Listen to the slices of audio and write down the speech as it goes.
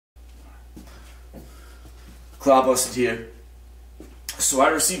Cloud Busted here. So I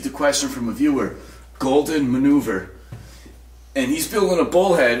received a question from a viewer, Golden Maneuver, and he's building a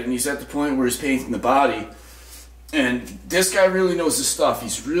bullhead and he's at the point where he's painting the body. And this guy really knows his stuff.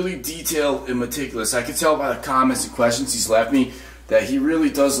 He's really detailed and meticulous. I can tell by the comments and questions he's left me that he really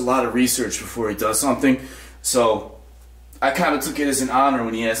does a lot of research before he does something. So I kind of took it as an honor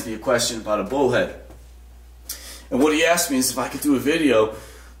when he asked me a question about a bullhead. And what he asked me is if I could do a video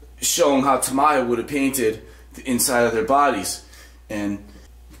showing how tamiya would have painted the inside of their bodies. And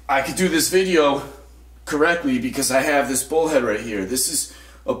I could do this video correctly because I have this bullhead right here. This is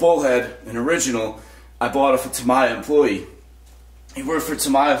a bullhead, an original. I bought it for Tamiya employee. He worked for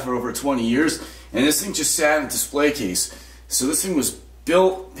Tamiya for over 20 years, and this thing just sat in a display case. So this thing was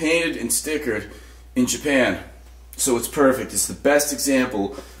built, painted, and stickered in Japan. So it's perfect. It's the best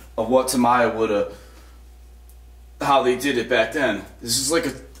example of what Tamiya would have, how they did it back then. This is like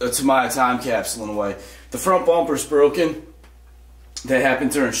a Tamiya time capsule in a way. The front bumper's broken. That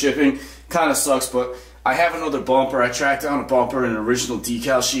happened during shipping. Kind of sucks, but I have another bumper. I tracked down a bumper and an original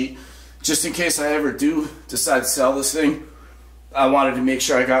decal sheet. Just in case I ever do decide to sell this thing, I wanted to make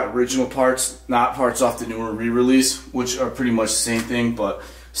sure I got original parts, not parts off the newer re-release, which are pretty much the same thing, but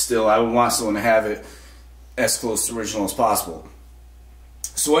still I would want someone to have it as close to original as possible.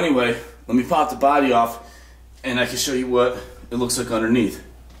 So anyway, let me pop the body off and I can show you what it looks like underneath.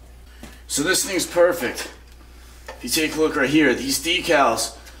 So this thing's perfect. If you take a look right here, these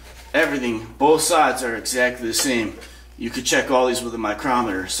decals, everything, both sides are exactly the same. You could check all these with a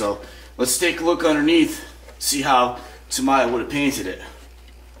micrometer. So let's take a look underneath, see how Tamiya would have painted it.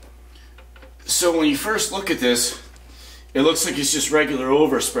 So when you first look at this, it looks like it's just regular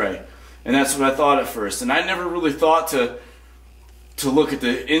overspray. And that's what I thought at first. And I never really thought to look at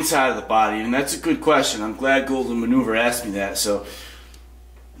the inside of the body. And that's a good question. I'm glad Golden Maneuver asked me that. So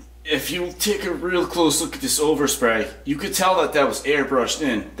if you take a real close look at this overspray, you could tell that that was airbrushed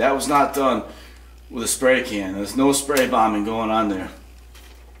in. That was not done with a spray can. There's no spray bombing going on there.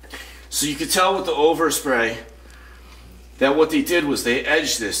 So you could tell with the overspray that what they did was they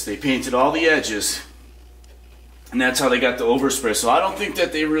edged this. They painted all the edges, and that's how they got the overspray. So I don't think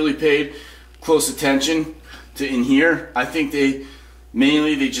that they really paid close attention to in here. I think they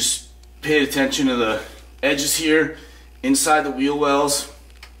just paid attention to the edges here, inside the wheel wells,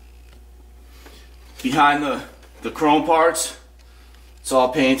 behind the chrome parts. It's all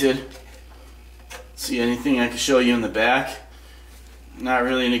painted. See anything I can show you in the back? Not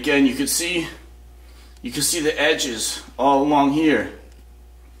really. And again, you can see the edges all along here.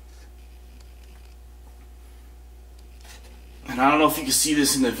 And I don't know if you can see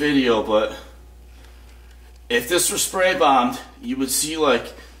this in the video, but if this were spray bombed, you would see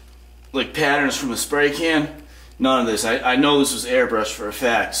like patterns from a spray can. None of this. I know this was airbrushed for a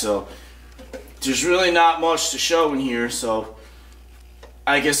fact, so there's really not much to show in here. So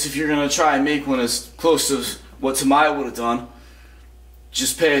I guess if you're gonna try and make one as close to what Tamiya would have done,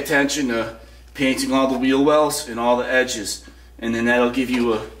 just pay attention to painting all the wheel wells and all the edges, and then that'll give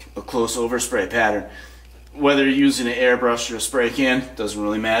you a close overspray pattern. Whether you're using an airbrush or a spray can, doesn't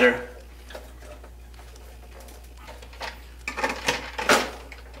really matter.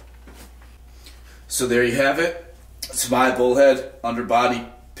 So there you have it. Tamiya bullhead, underbody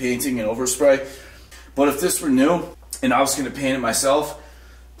painting and overspray. But if this were new and I was going to paint it myself,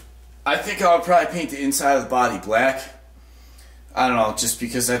 I think I would probably paint the inside of the body black. I don't know, just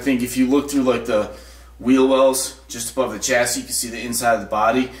because I think if you look through like the wheel wells just above the chassis, you can see the inside of the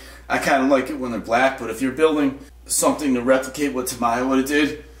body. I kind of like it when they're black, but if you're building something to replicate what Tamiya would have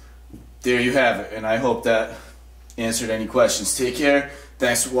did, there you have it. And I hope that answered any questions. Take care.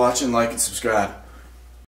 Thanks for watching. Like and subscribe.